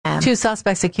Two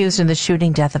suspects accused in the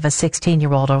shooting death of a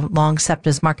 16-year-old along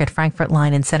SEPTA's Market-Frankford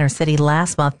line in Center City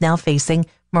last month, now facing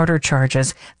murder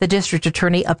charges. The district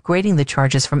attorney upgrading the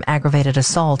charges from aggravated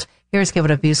assault. Here's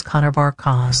KYW's Connor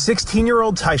Barkon.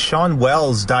 16-year-old Tyshawn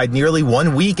Wells died nearly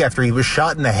 1 week after he was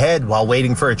shot in the head while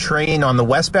waiting for a train on the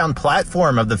westbound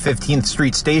platform of the 15th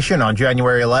Street station on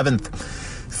January 11th.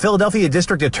 Philadelphia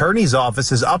District Attorney's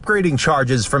Office is upgrading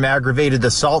charges from aggravated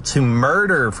assault to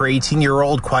murder for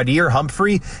 18-year-old Quadir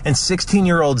Humphrey and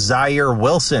 16-year-old Zaire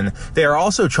Wilson. They are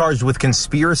also charged with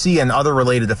conspiracy and other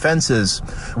related offenses.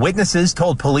 Witnesses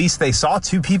told police they saw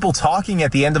two people talking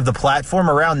at the end of the platform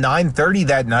around 9:30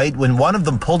 that night when one of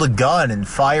them pulled a gun and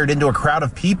fired into a crowd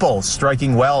of people,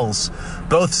 striking Wells.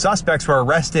 Both suspects were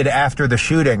arrested after the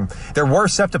shooting. There were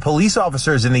SEPTA police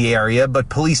officers in the area, but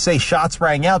police say shots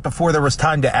rang out before there was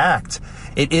time to act.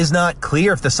 It is not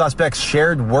clear if the suspects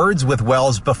shared words with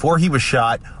Wells before he was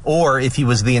shot or if he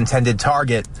was the intended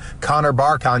target. Connor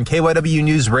Barkon, KYW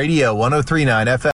News Radio 103.9 FM.